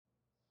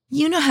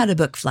You know how to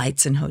book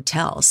flights and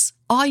hotels.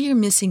 All you're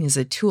missing is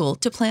a tool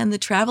to plan the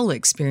travel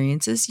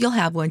experiences you'll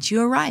have once you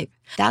arrive.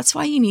 That's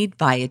why you need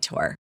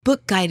Viator.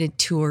 Book guided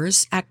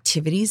tours,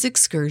 activities,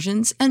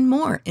 excursions, and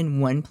more in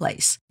one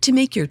place to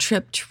make your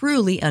trip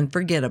truly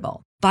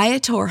unforgettable.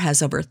 Viator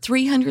has over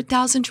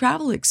 300,000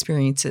 travel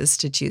experiences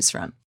to choose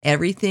from.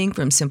 Everything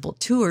from simple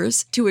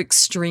tours to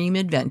extreme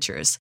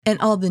adventures and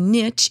all the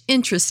niche,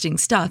 interesting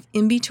stuff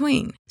in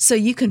between. So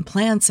you can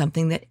plan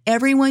something that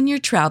everyone you're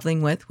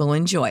traveling with will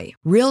enjoy.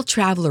 Real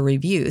traveler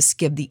reviews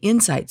give the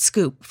inside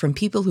scoop from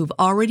people who've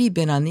already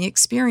been on the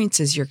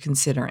experiences you're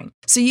considering.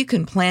 So you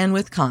can plan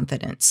with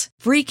confidence.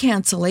 Free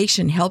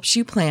cancellation helps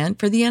you plan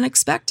for the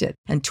unexpected.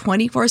 And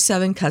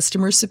 24/7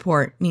 customer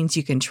support means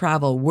you can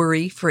travel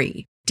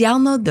worry-free.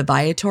 Download the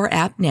Viator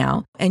app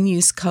now and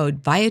use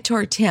code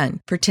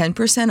Viator10 for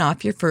 10%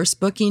 off your first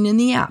booking in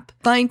the app.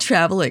 Find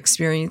travel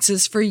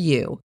experiences for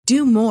you.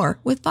 Do more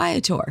with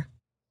Viator.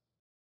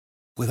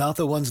 Without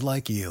the ones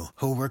like you,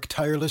 who work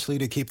tirelessly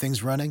to keep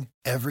things running,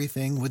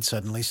 everything would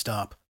suddenly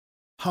stop.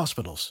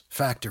 Hospitals,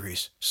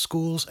 factories,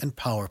 schools, and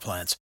power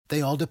plants,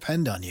 they all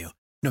depend on you.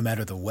 No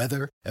matter the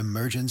weather,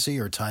 emergency,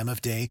 or time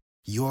of day,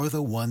 you're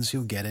the ones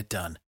who get it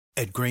done.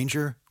 At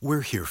Grainger,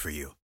 we're here for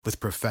you with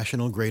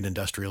professional-grade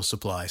industrial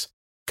supplies.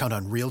 Count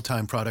on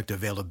real-time product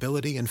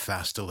availability and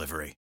fast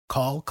delivery.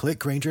 Call, click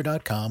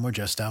Grainger.com, or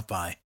just stop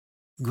by.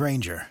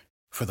 Grainger,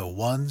 for the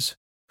ones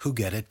who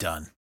get it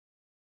done.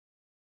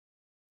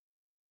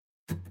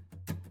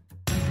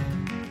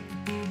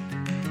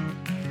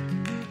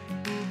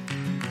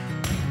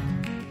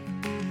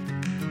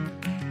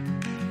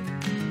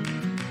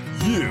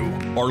 You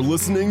are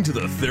listening to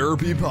the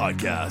Therapy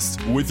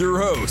Podcast with your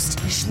host,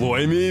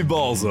 Shlomi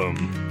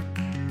Balsam.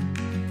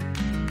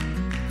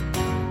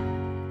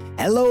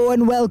 Hello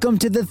and welcome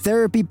to the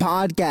Therapy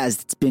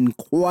Podcast. It's been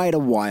quite a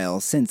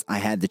while since I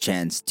had the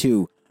chance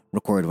to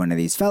record one of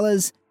these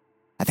fellas.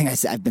 I think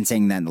I've been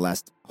saying that in the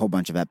last whole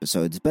bunch of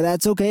episodes, but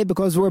that's okay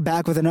because we're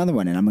back with another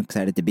one and I'm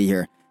excited to be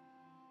here.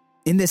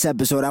 In this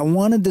episode, I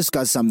want to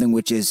discuss something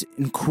which is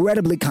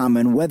incredibly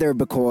common, whether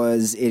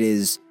because it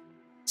is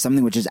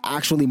something which is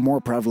actually more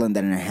prevalent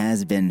than it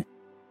has been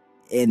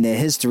in the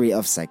history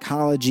of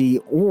psychology,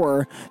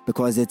 or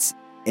because it's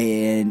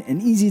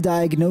an easy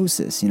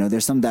diagnosis. You know,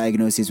 there's some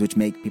diagnoses which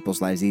make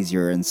people's lives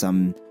easier and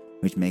some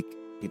which make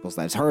people's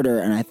lives harder.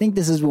 And I think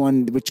this is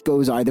one which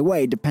goes either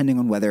way, depending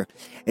on whether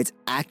it's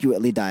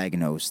accurately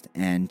diagnosed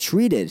and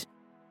treated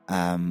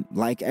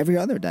like every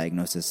other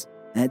diagnosis.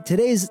 And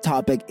today's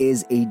topic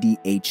is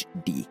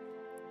ADHD.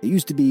 There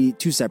used to be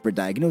two separate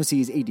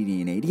diagnoses,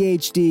 ADD and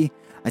ADHD,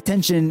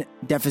 attention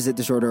deficit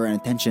disorder and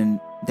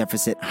attention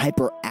deficit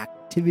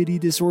hyperactivity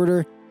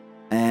disorder.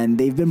 And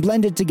they've been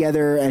blended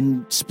together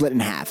and split in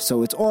half.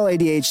 So it's all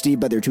ADHD,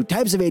 but there are two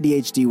types of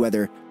ADHD,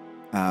 whether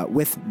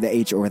with the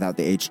H or without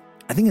the H.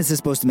 I think this is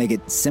supposed to make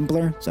it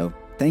simpler. So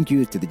thank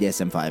you to the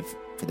DSM-5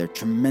 for their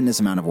tremendous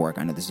amount of work.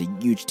 I know there's a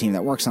huge team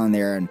that works on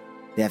there, and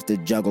they have to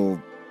juggle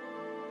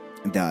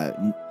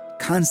the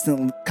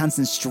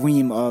constant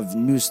stream of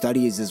new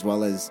studies as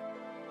well as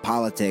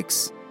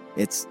politics.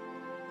 It's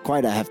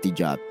quite a hefty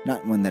job.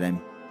 Not one that I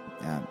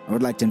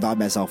would like to involve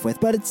myself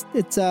with, but it's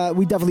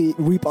we definitely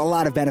reap a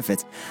lot of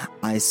benefits.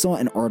 I saw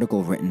an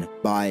article written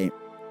by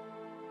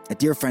a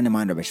dear friend of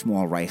mine, Rabbi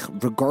Shmuel Reich,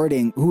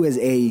 regarding who is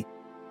a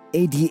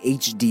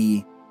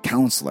ADHD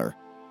counselor,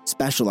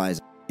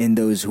 specialized in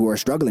those who are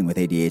struggling with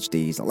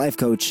ADHD. He's a life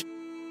coach,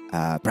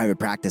 private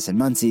practice in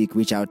Muncie.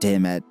 Reach out to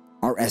him at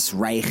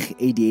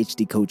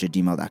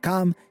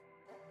rsreich@adhdcoach@gmail.com.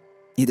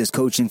 He does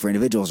coaching for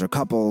individuals or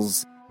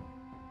couples,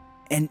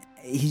 and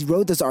he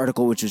wrote this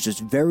article which was just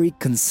very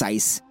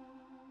concise,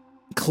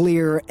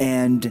 clear,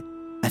 and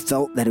I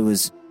felt that it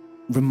was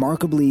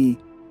remarkably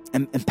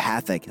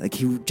empathic. Like,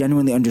 he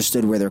genuinely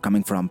understood where they're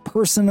coming from.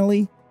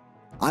 Personally,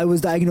 I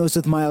was diagnosed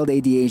with mild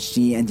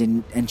ADHD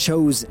and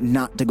chose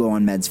not to go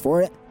on meds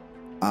for it.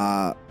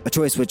 A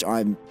choice which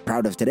I'm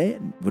proud of today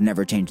and would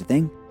never change a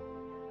thing,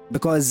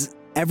 because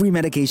every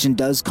medication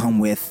does come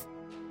with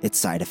its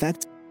side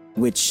effect,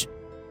 which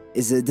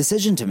is a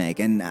decision to make.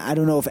 And I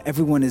don't know if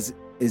everyone is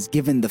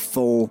given the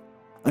full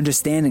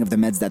understanding of the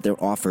meds that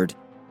they're offered.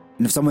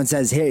 And if someone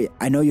says, hey,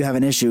 I know you have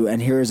an issue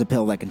and here is a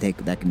pill that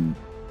can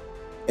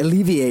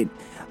alleviate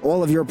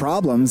all of your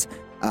problems,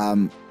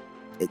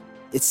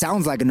 it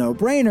sounds like a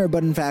no-brainer,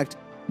 but in fact,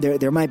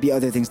 there might be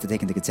other things to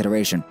take into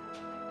consideration.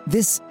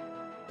 This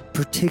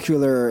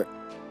particular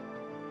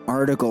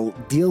article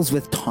deals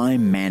with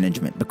time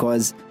management,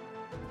 because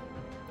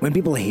when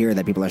people hear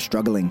that people are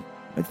struggling,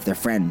 if their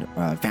friend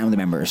or family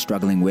member is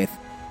struggling with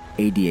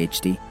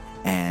ADHD,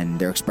 and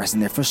they're expressing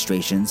their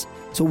frustrations,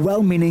 so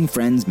well-meaning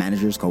friends,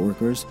 managers,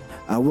 coworkers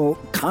will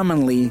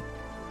commonly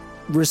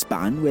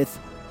respond with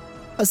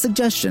a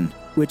suggestion,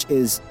 which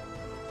is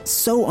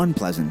so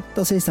unpleasant.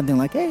 They'll say something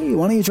like, hey,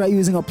 why don't you try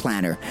using a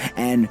planner?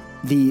 And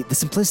the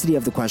simplicity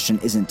of the question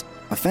isn't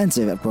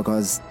offensive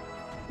because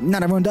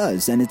not everyone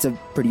does, and it's a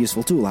pretty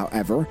useful tool.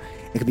 However,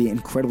 it can be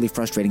incredibly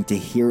frustrating to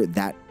hear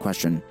that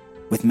question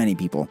with many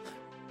people.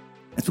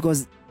 It's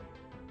because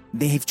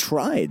they've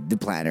tried the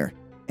planner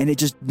and it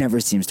just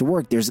never seems to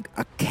work. There's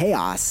a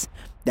chaos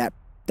that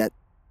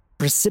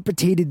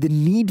precipitated the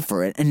need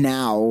for it, and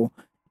now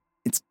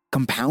it's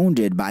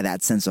compounded by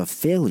that sense of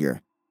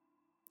failure.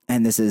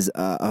 And this is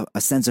a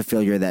sense of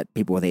failure that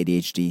people with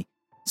ADHD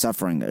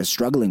suffering or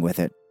struggling with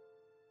it,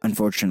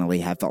 unfortunately,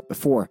 have felt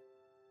before.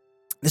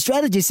 The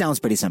strategy sounds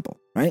pretty simple,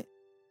 right?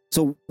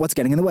 So what's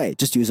getting in the way?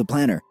 Just use a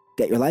planner.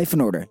 Get your life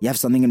in order. You have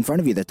something in front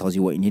of you that tells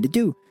you what you need to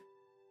do.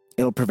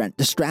 It'll prevent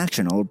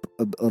distraction.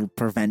 It'll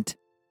prevent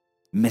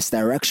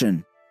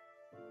misdirection.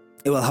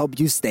 It will help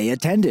you stay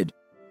attended.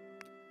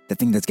 The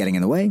thing that's getting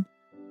in the way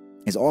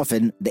is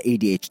often the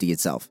ADHD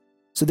itself.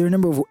 So there are a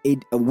number of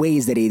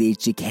ways that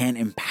ADHD can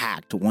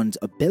impact one's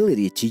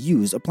ability to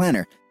use a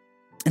planner.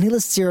 And he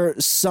lists here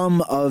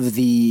some of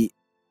the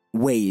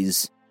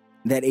ways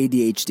that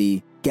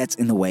ADHD gets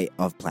in the way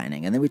of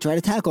planning. And then we try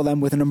to tackle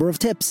them with a number of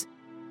tips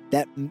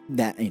that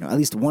at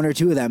least one or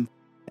two of them,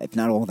 if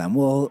not all of them,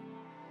 will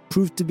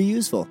prove to be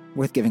useful,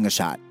 worth giving a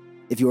shot.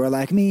 If you are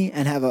like me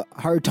and have a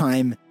hard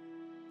time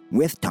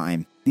with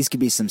time, these could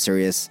be some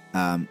serious,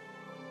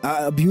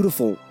 a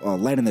beautiful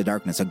light in the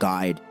darkness, a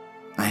guide,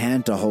 a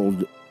hand to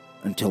hold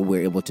until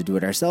we're able to do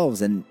it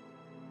ourselves, and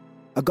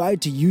a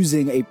guide to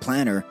using a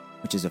planner,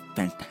 which is a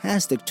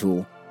fantastic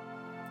tool,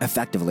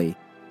 effectively,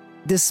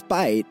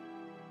 despite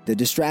the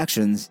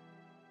distractions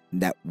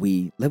that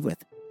we live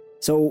with.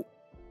 So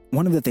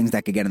one of the things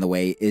that could get in the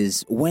way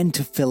is when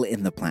to fill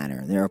in the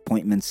planner. There are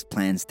appointments,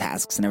 plans,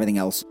 tasks, and everything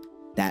else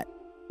that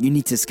you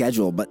need to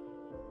schedule, but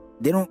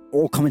they don't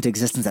all come into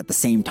existence at the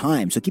same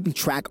time. So keeping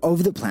track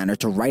of the planner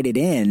to write it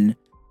in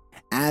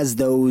as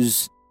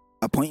those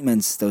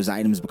appointments, those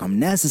items become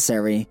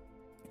necessary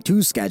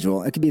to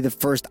schedule, it could be the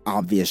first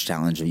obvious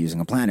challenge of using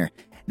a planner.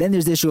 Then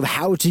there's the issue of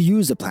how to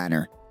use a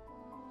planner,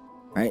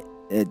 right?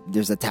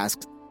 There's a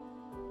task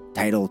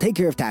title, take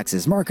care of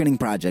taxes, marketing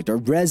project, or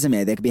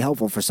resume that could be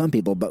helpful for some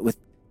people, but with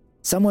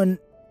an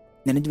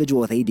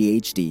individual with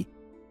ADHD,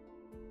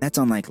 that's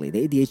unlikely.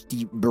 The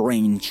ADHD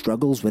brain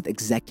struggles with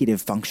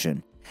executive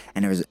function.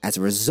 And as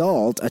a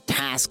result, a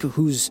task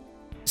whose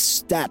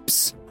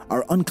steps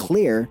are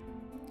unclear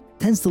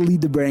tends to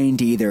lead the brain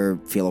to either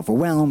feel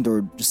overwhelmed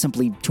or just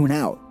simply tune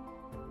out.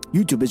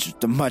 YouTube is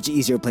just a much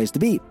easier place to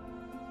be.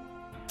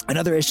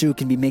 Another issue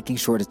can be making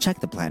sure to check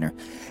the planner.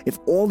 If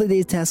all the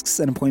day's tasks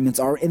and appointments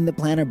are in the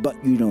planner, but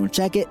you don't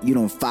check it, you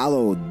don't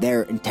follow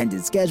their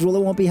intended schedule, it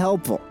won't be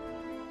helpful.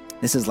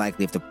 This is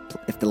likely if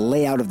the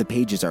layout of the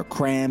pages are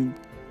crammed,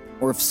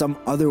 or if some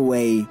other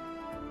way,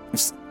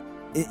 it's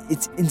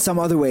in some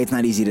other way it's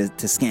not easy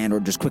to scan or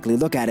just quickly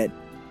look at it.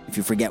 If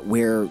you forget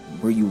where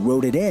you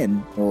wrote it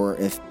in, or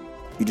if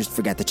you just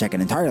forget to check it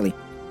entirely,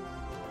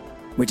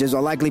 which is a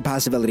likely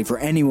possibility for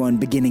anyone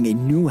beginning a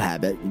new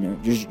habit.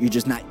 You're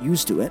just not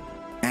used to it,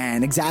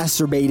 and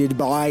exacerbated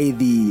by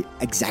the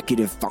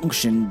executive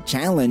function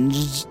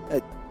challenge.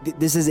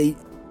 This is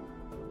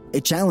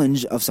a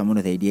challenge of someone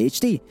with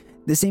ADHD.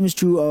 The same is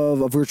true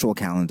of a virtual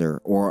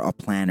calendar or a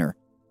planner.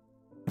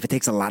 If it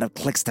takes a lot of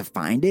clicks to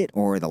find it,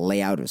 or the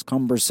layout is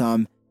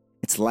cumbersome,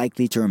 it's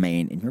likely to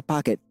remain in your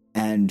pocket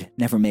and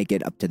never make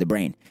it up to the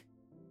brain.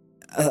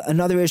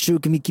 Another issue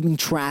can be keeping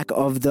track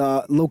of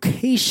the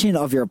location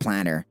of your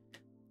planner.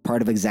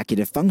 Part of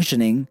executive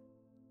functioning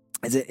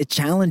is it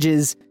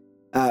challenges,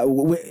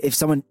 if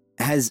someone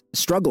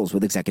struggles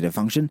with executive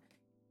function,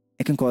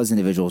 it can cause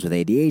individuals with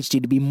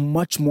ADHD to be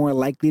much more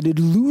likely to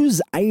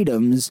lose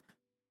items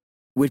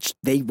which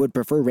they would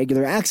prefer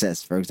regular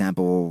access. For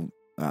example,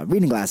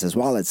 reading glasses,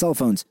 wallets, cell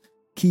phones,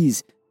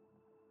 keys.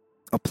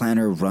 A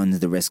planner runs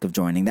the risk of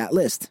joining that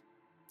list.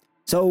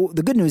 So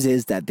the good news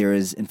is that there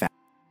is, in fact,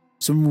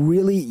 some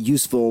really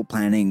useful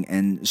planning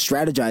and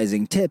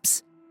strategizing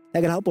tips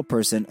that can help a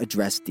person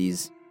address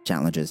these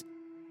challenges.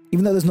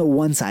 Even though there's no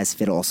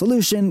one-size-fits-all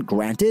solution,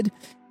 granted,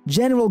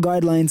 general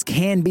guidelines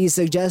can be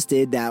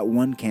suggested that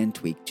one can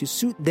tweak to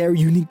suit their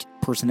unique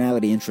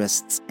personality,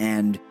 interests,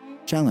 and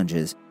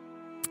challenges.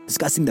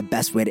 Discussing the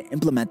best way to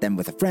implement them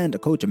with a friend, a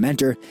coach, a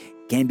mentor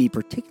can be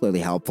particularly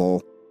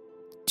helpful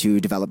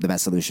to develop the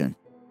best solution.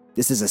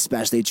 This is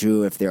especially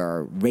true if there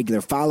are regular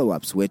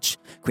follow-ups, which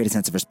create a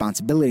sense of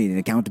responsibility and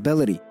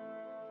accountability.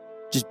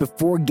 Just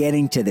before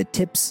getting to the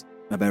tips,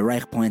 Rabbi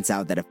Reich points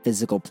out that a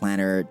physical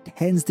planner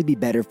tends to be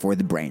better for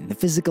the brain. The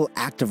physical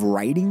act of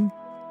writing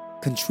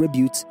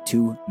contributes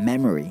to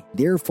memory.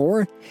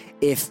 Therefore,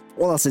 if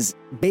all else is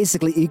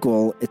basically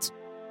equal, it's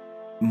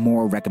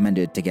more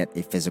recommended to get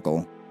a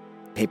physical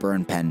paper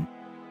and pen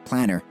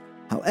planner.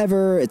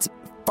 However, it's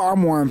far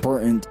more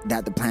important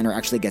that the planner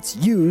actually gets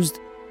used,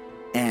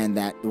 and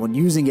that when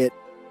using it,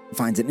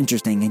 finds it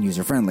interesting and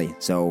user-friendly.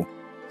 So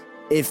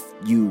if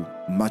you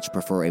much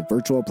prefer a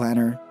virtual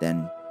planner,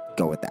 then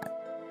go with that.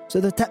 So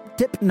the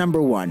tip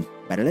number 1,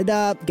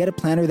 get a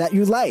planner that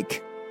you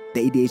like.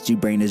 The ADHD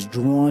brain is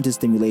drawn to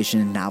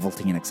stimulation,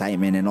 novelty, and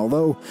excitement. And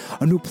although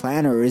a new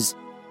planner is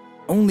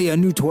only a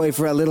new toy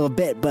for a little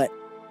bit, but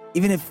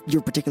even if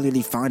you're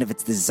particularly fond of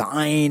its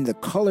design, the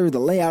color, the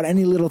layout,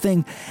 any little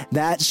thing,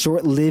 that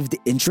short-lived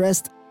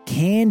interest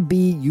can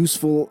be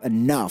useful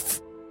enough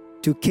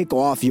to kick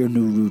off your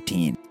new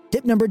routine.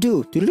 Tip number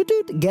 2,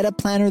 get a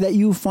planner that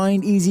you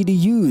find easy to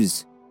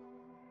use.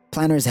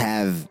 Planners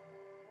have,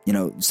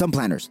 some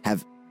planners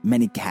have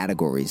many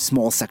categories,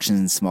 small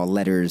sections, small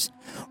letters,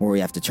 or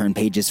you have to turn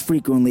pages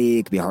frequently.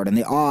 It can be hard on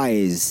the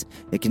eyes.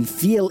 It can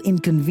feel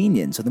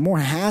inconvenient. So the more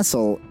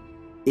hassle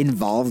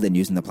involved in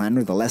using the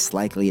planner, the less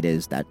likely it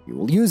is that you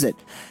will use it.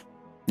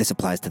 This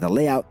applies to the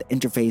layout, the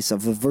interface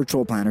of a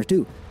virtual planner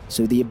too.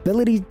 So the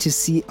ability to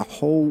see a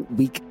whole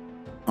week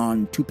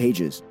on 2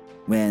 pages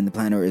when the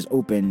planner is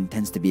open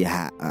tends to be a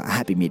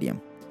happy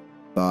medium.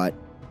 But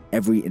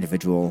every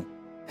individual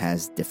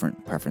has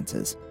different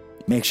preferences.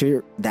 Make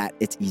sure that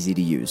it's easy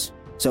to use.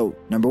 So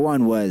number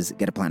 1 was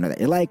get a planner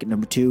that you like.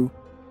 Number 2,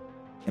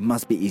 it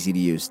must be easy to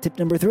use. Tip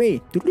number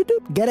 3,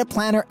 get a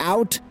planner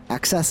out,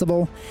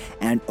 accessible,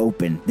 and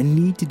open. The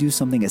need to do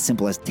something as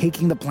simple as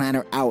taking the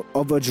planner out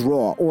of a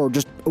drawer or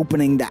just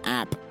opening the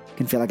app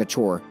can feel like a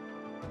chore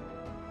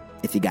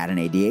if you got an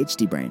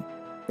ADHD brain,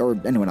 or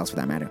anyone else for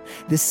that matter.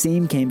 The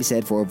same can be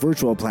said for a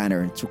virtual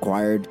planner. It's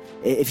required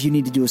if you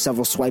need to do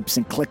several swipes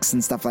and clicks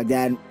and stuff like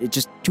that. It's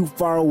just too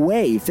far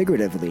away,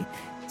 figuratively.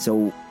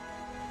 So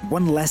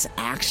one less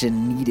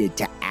action needed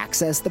to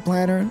access the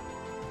planner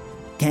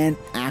can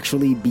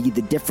actually be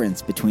the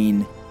difference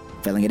between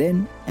filling it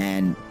in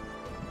and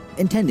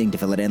intending to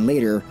fill it in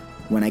later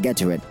when I get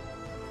to it.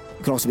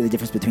 It could also be the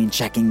difference between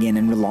checking in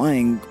and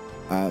relying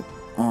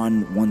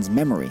on one's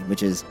memory,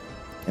 which is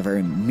a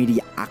very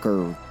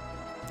mediocre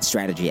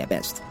strategy at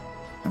best.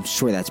 I'm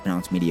sure that's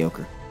pronounced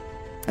mediocre.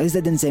 At least I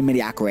didn't say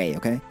mediocre,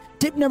 okay?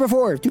 Tip number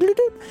 4,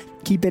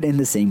 keep it in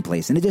the same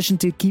place. In addition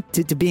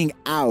to being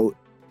out,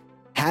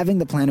 having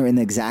the planner in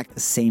the exact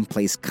same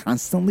place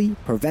constantly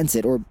prevents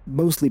it, or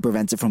mostly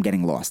prevents it, from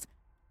getting lost.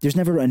 There's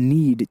never a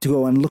need to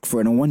go and look for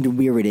it and wonder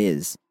where it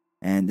is.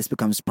 And this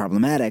becomes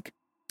problematic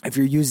if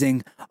you're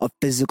using a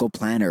physical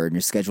planner and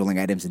you're scheduling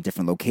items in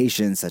different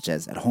locations, such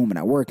as at home and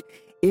at work.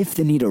 If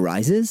the need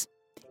arises,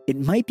 it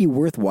might be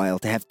worthwhile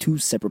to have 2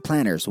 separate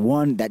planners,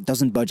 one that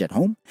doesn't budge at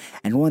home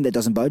and one that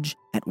doesn't budge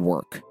at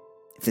work.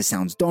 If this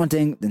sounds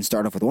daunting, then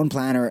start off with one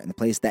planner in the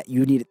place that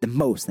you need it the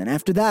most. And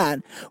after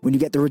that, when you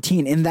get the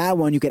routine in that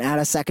one, you can add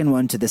a second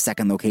one to the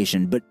second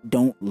location, but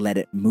don't let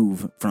it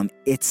move from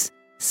its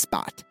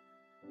spot.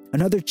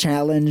 Another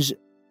challenge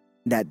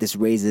that this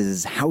raises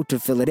is how to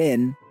fill it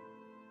in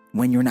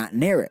when you're not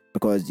near it,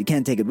 because you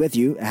can't take it with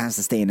you. It has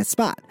to stay in its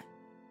spot.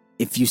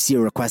 If you see a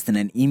request in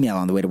an email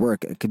on the way to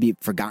work, it could be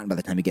forgotten by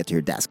the time you get to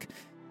your desk.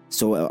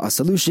 So a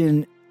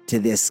solution to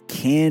this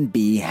can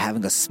be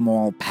having a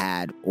small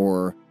pad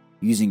or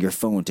using your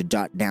phone to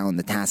jot down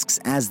the tasks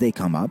as they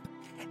come up.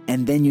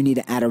 And then you need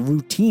to add a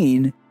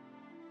routine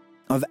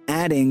of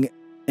adding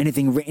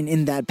anything written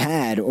in that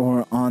pad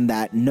or on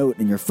that note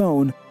in your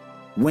phone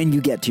when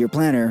you get to your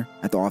planner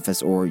at the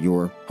office or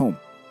your home.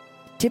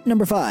 Tip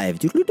number 5,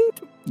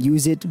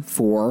 use it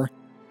for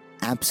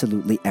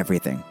absolutely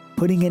everything.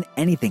 Putting in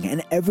anything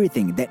and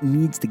everything that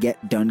needs to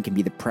get done can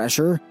be the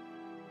pressure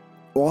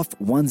off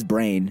one's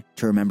brain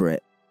to remember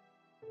it.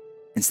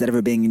 Instead of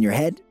it being in your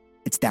head,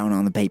 it's down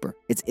on the paper.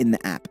 It's in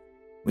the app.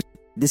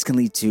 This can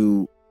lead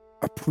to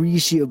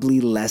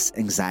appreciably less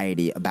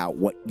anxiety about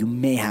what you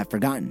may have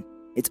forgotten.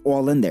 It's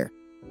all in there.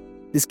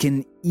 This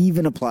can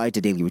even apply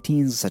to daily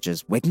routines such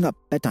as waking up,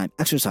 bedtime,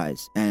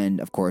 exercise, and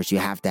of course you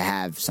have to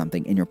have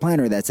something in your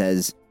planner that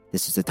says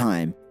this is the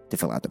time to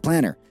fill out the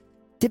planner.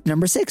 Tip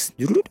number 6,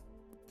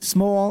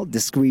 small,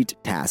 discrete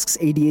tasks.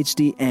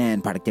 ADHD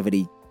and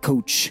productivity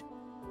coach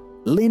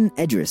Lynn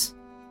Edris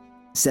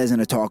says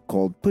in a talk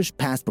called Push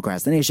Past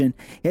Procrastination,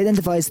 he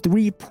identifies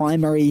 3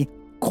 primary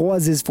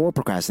causes for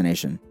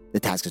procrastination. The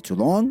task is too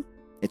long,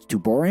 it's too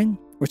boring,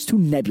 or it's too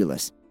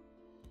nebulous.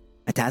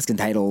 A task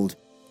entitled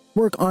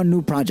Work on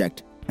New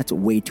Project, that's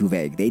way too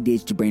vague. The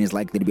ADHD brain is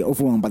likely to be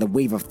overwhelmed by the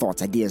wave of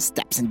thoughts, ideas,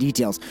 steps, and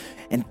details.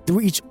 And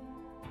through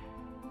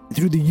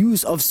the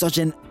use of such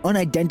an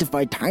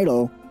unidentified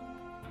title,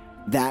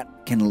 that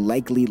can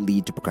likely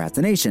lead to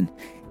procrastination.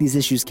 These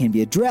issues can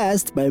be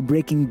addressed by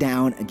breaking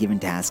down a given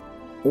task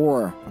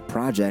or a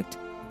project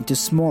into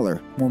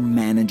smaller, more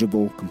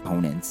manageable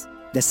components.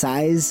 The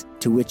size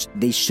to which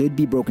they should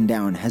be broken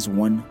down has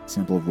one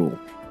simple rule.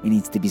 It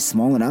needs to be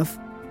small enough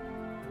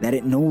that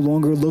it no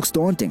longer looks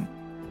daunting.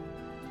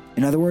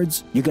 In other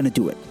words, you're going to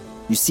do it.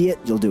 You see it,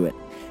 you'll do it.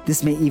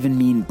 This may even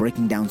mean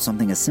breaking down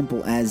something as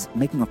simple as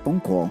making a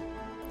phone call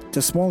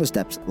to smaller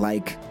steps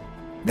like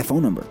the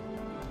phone number.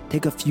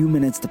 Take a few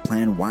minutes to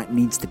plan what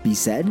needs to be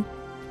said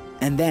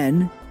and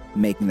then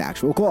making the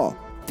actual call.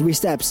 3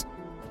 steps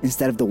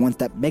instead of the 1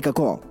 step, make a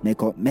call.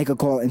 Make a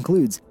call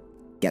includes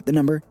get the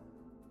number,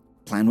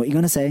 plan what you're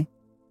going to say,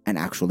 and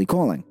actually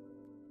calling.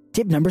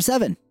 Tip number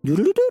 7,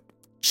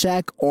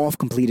 check off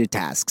completed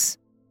tasks.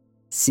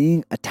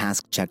 Seeing a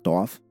task checked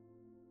off,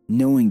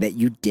 knowing that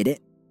you did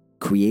it,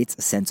 creates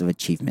a sense of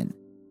achievement.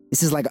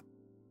 This is like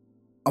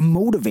a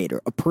motivator.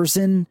 A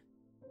person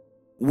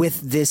with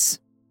this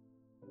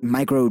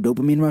micro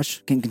dopamine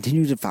rush can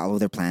continue to follow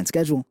their planned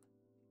schedule.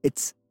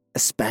 It's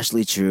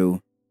especially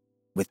true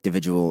with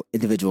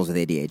individuals with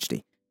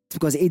ADHD. It's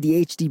because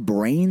ADHD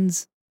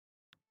brains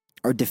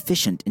are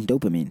deficient in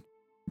dopamine.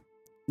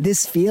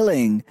 this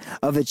feeling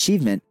of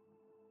achievement,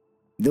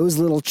 those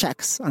little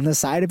checks on the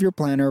side of your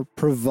planner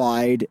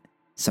provide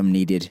some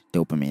needed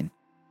dopamine.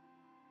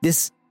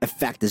 This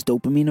effect, this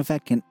dopamine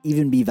effect, can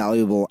even be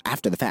valuable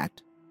after the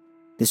fact.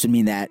 This would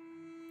mean that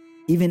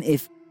even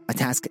if a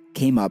task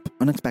came up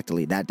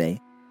unexpectedly that day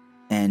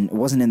and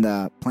wasn't in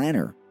the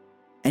planner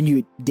and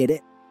you did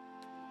it,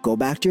 go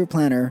back to your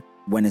planner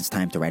when it's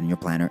time to write in your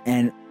planner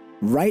and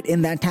write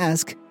in that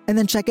task and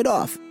then check it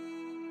off.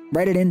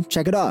 Write it in,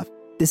 check it off.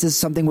 This is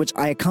something which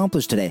I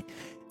accomplished today.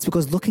 It's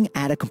because looking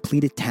at a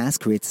completed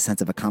task creates a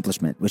sense of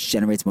accomplishment, which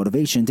generates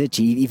motivation to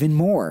achieve even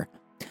more.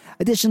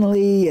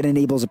 Additionally, it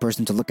enables a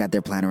person to look at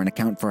their planner and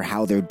account for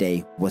how their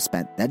day was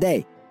spent that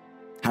day.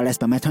 How did I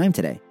spend my time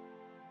today?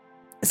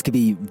 This could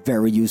be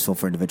very useful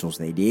for individuals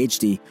with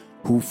ADHD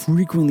who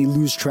frequently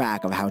lose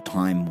track of how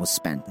time was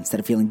spent. Instead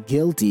of feeling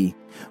guilty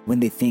when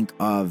they think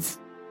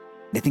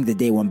the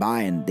day went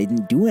by and they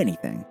didn't do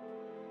anything.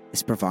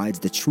 This provides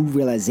the true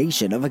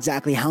realization of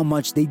exactly how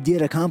much they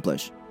did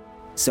accomplish.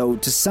 So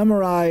to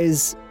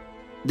summarize,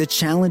 the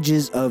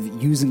challenges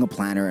of using a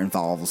planner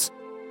involves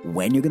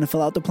when you're going to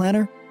fill out the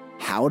planner,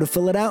 how to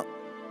fill it out.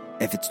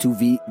 If it's too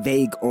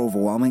vague or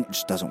overwhelming, it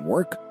just doesn't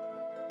work.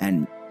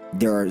 And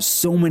there are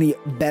so many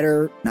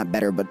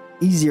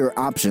easier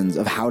options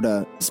of how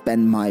to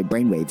spend my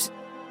brainwaves.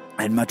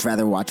 I'd much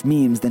rather watch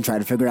memes than try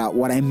to figure out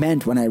what I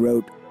meant when I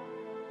wrote,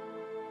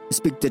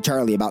 "Speak to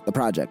Charlie about the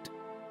project."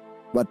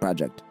 What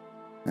project?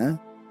 Huh?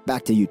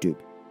 Back to YouTube.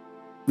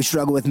 We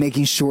struggle with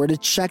making sure to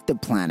check the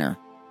planner.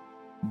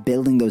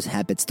 Building those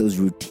habits, those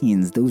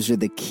routines, those are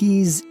the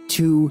keys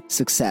to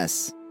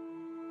success.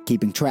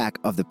 Keeping track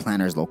of the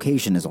planner's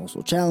location is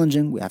also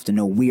challenging. We have to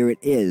know where it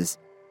is.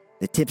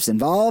 The tips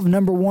involve,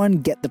 number 1,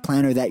 get the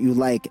planner that you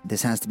like.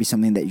 This has to be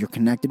something that you're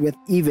connected with,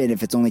 even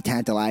if it's only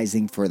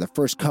tantalizing for the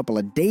first couple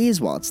of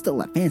days while it's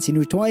still a fancy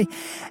new toy.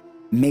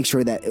 Make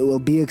sure that it will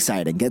be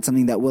exciting. Get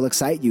something that will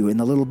excite you in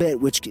a little bit,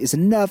 which is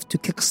enough to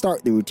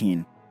kickstart the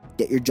routine.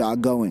 Get your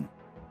jog going.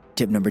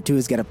 Tip number 2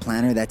 is get a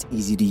planner that's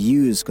easy to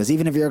use, because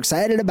even if you're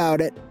excited about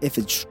it, if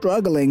it's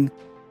struggling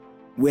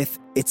with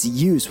its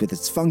use, with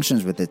its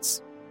functions, with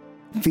its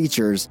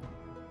features,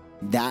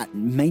 that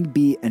may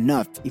be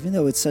enough, even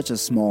though it's such a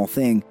small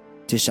thing,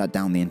 to shut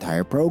down the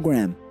entire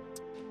program.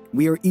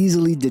 We are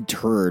easily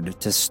deterred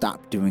to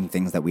stop doing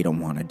things that we don't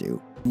want to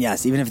do.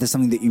 Yes, even if there's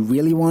something that you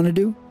really want to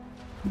do,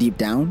 deep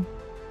down,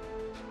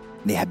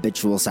 the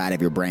habitual side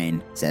of your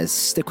brain says,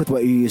 stick with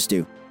what you used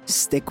to.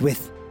 Stick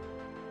with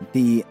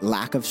the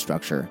lack of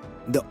structure,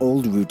 the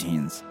old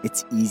routines.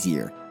 It's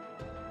easier.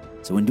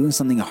 So when doing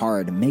something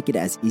hard, make it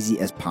as easy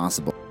as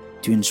possible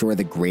to ensure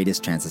the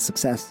greatest chance of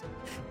success.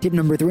 Tip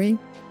number 3,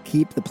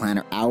 keep the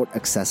planner out,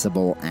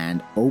 accessible,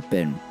 and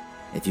open.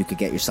 If you could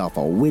get yourself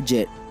a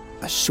widget,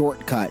 a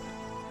shortcut,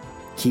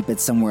 keep it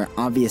somewhere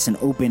obvious and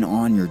open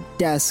on your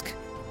desk,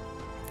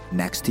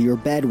 next to your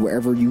bed,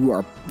 wherever you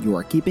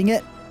are keeping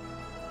it.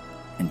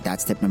 And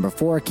that's tip number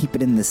 4, keep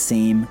it in the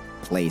same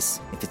place.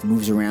 If it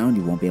moves around,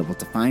 you won't be able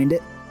to find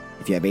it.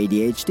 If you have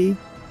ADHD,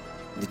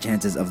 the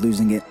chances of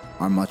losing it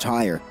are much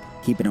higher.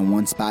 Keep it in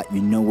one spot.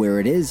 You know where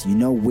it is. You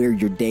know where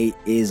your day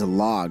is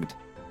logged.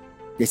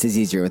 This is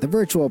easier with a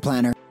virtual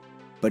planner,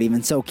 but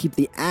even so, keep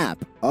the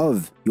app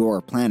of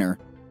your planner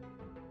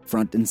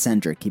front and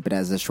center. Keep it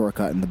as a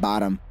shortcut in the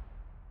bottom.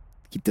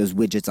 Keep those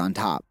widgets on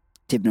top.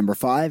 Tip number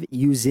 5,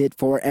 use it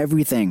for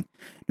everything.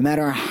 No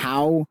matter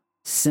how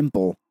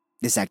simple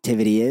this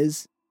activity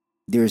is,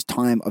 there's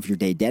time of your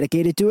day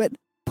dedicated to it.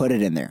 Put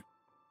it in there.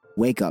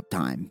 Wake up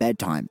time,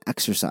 bedtime,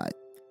 exercise.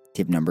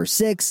 Tip number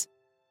 6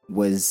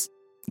 was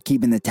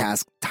keeping the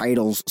task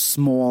titles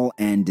small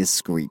and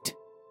discreet.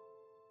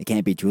 It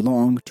can't be too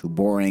long, too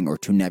boring, or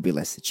too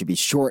nebulous. It should be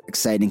short,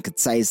 exciting,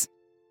 concise.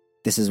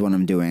 This is what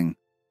I'm doing.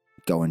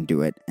 Go and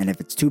do it. And if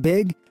it's too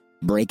big,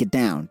 break it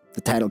down.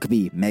 The title could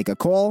be make a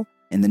call.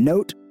 In the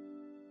note,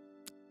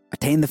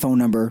 attain the phone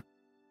number,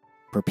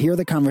 prepare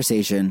the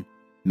conversation,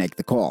 make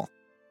the call.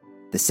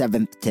 The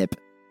 7th tip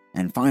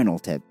and final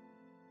tip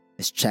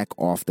is check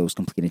off those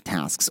completed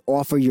tasks.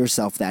 Offer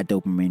yourself that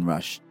dopamine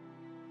rush.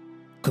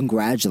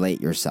 Congratulate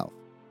yourself.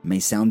 It may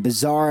sound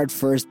bizarre at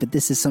first, but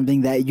this is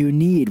something that you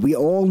need. We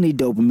all need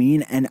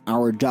dopamine, and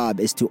our job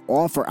is to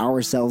offer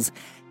ourselves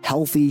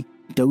healthy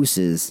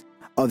doses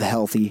of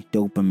healthy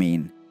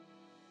dopamine.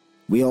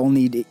 We all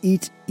need to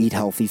eat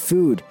healthy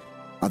food.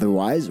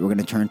 Otherwise, we're going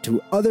to turn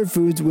to other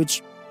foods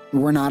which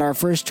were not our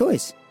first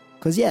choice.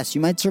 Because yes,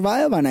 you might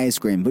survive on ice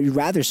cream, but you'd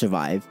rather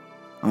survive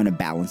on a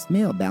balanced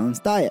meal,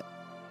 balanced diet.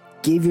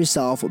 Give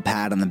yourself a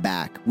pat on the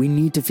back. We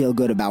need to feel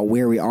good about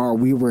where we are,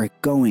 where we're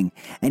going.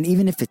 And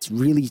even if it's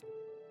really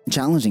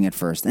challenging at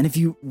first, and if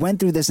you went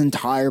through this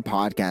entire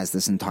podcast,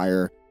 this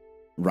entire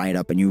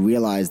write-up, and you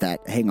realize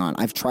that, hang on,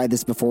 I've tried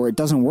this before, it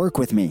doesn't work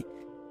with me,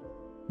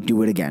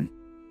 do it again.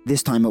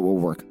 This time it will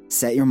work.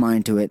 Set your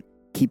mind to it.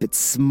 Keep it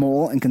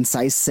small and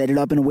concise. Set it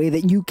up in a way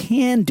that you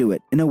can do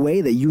it, in a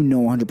way that you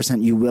know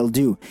 100% you will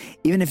do.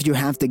 Even if you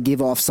have to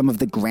give off some of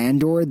the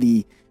grandeur,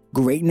 the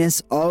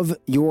greatness of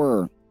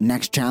your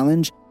next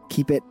challenge,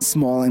 keep it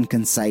small and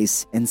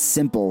concise and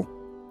simple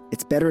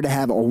It's better to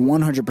have a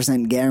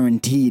 100%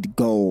 guaranteed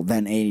goal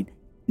than a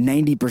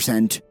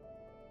 90%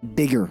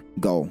 bigger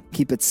goal.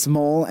 Keep it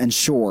small and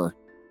sure,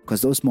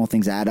 because those small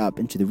things add up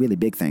into the really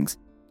big things.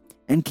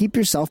 And keep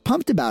yourself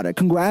pumped about it.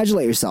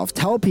 Congratulate yourself.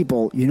 Tell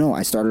people,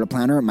 I started a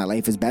planner. My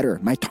life is better.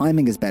 My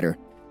timing is better.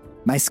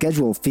 My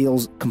schedule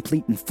feels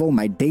complete and full.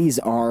 My days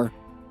are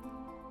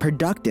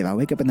productive. I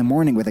wake up in the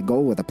morning with a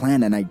goal, with a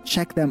plan, and I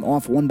check them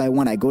off one by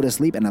one. I go to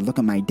sleep and I look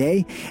at my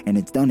day and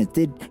it's done. It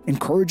did.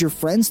 Encourage your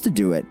friends to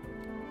do it.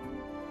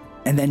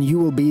 And then you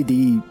will be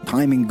the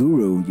timing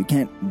guru. You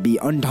can't be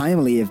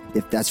untimely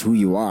if that's who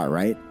you are,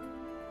 right?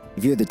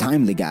 If you're the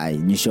timely guy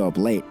and you show up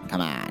late,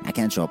 come on, I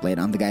can't show up late.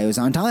 I'm the guy who's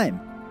on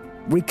time.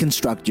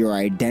 Reconstruct your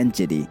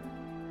identity.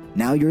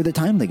 Now you're the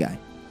timely guy.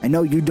 I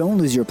know you don't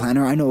lose your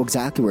planner. I know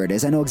exactly where it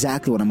is. I know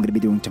exactly what I'm going to be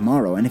doing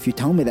tomorrow. And if you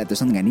tell me that there's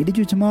something I need to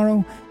do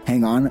tomorrow,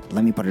 hang on,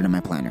 let me put it in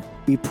my planner.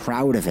 Be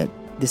proud of it.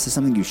 This is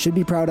something you should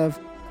be proud of.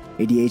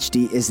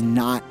 ADHD is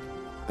not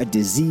a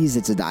disease,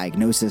 it's a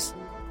diagnosis.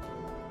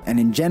 And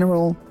in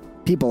general,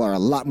 people are a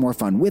lot more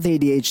fun with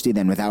ADHD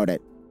than without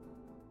it.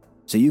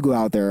 So you go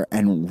out there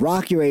and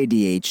rock your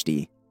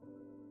ADHD.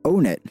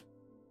 Own it.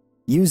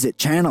 Use it.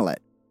 Channel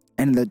it.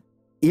 And the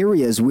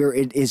areas where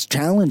it is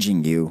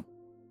challenging you,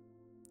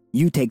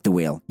 you take the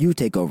wheel. You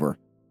take over.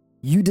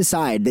 You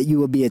decide that you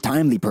will be a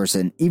timely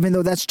person, even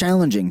though that's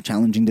challenging.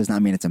 Challenging does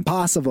not mean it's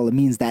impossible. It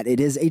means that it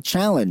is a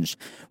challenge,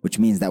 which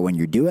means that when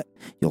you do it,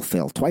 you'll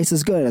feel twice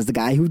as good as the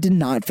guy who did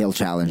not feel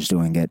challenged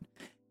doing it.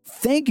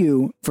 Thank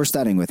you for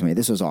studying with me.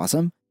 This was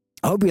awesome.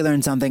 I hope you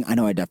learned something. I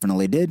know I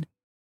definitely did.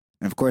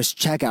 And of course,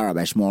 check out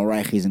Rabbi Shmuel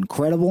Reich. He's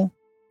incredible.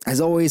 As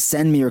always,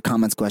 send me your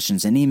comments,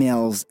 questions, and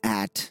emails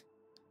at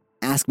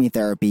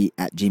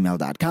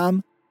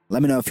askmetherapy@gmail.com.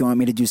 Let me know if you want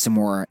me to do some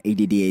more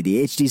ADD,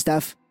 ADHD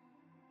stuff.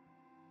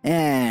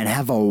 And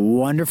have a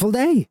wonderful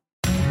day.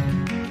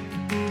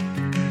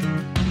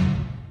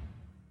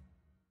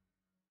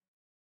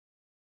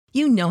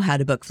 You know how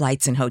to book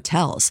flights and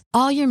hotels.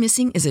 All you're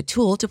missing is a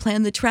tool to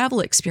plan the travel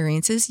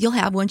experiences you'll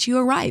have once you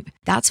arrive.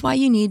 That's why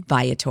you need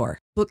Viator.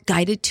 Book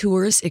guided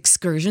tours,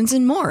 excursions,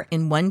 and more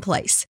in one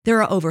place. There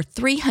are over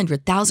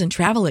 300,000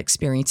 travel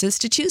experiences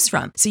to choose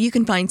from, so you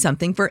can find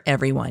something for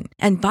everyone.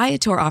 And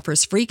Viator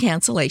offers free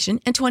cancellation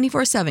and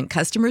 24/7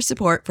 customer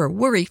support for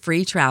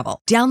worry-free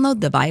travel.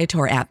 Download the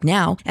Viator app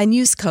now and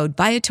use code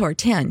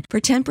Viator10 for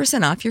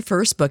 10% off your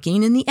first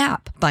booking in the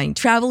app. Find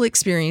travel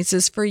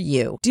experiences for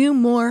you. Do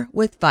more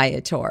with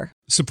Viator.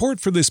 Support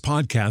for this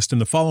podcast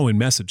and the following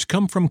message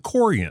come from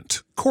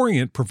Corient.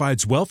 Corient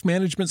provides wealth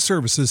management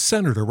services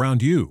centered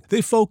around you.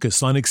 They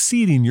focus on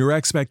exceeding your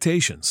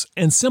expectations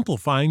and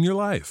simplifying your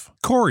life.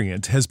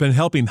 Corient has been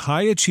helping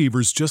high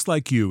achievers just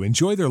like you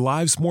enjoy their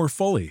lives more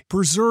fully,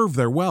 preserve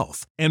their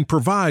wealth, and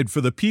provide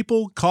for the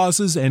people,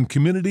 causes, and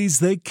communities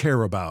they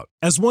care about.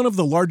 As one of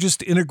the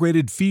largest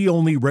integrated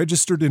fee-only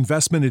registered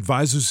investment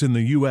advisors in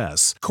the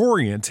U.S.,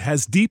 Corient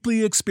has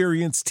deeply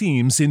experienced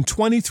teams in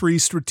 23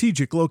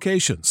 strategic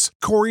locations.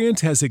 Corient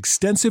has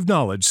extensive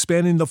knowledge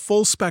spanning the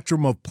full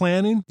spectrum of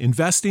planning,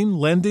 investing,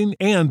 lending,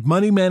 and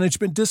money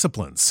management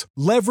disciplines.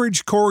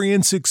 Leverage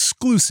Corient's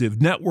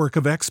exclusive network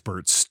of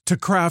experts to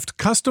craft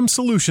custom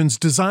solutions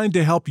designed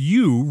to help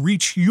you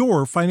reach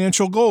your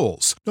financial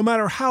goals, no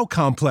matter how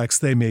complex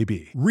they may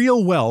be.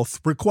 Real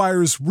wealth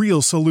requires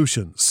real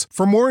solutions.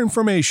 For more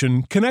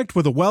information, connect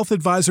with a wealth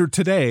advisor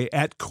today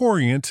at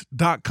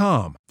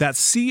Corient.com.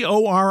 That's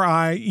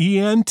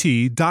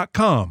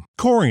Corient.com.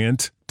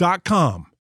 Corient.com.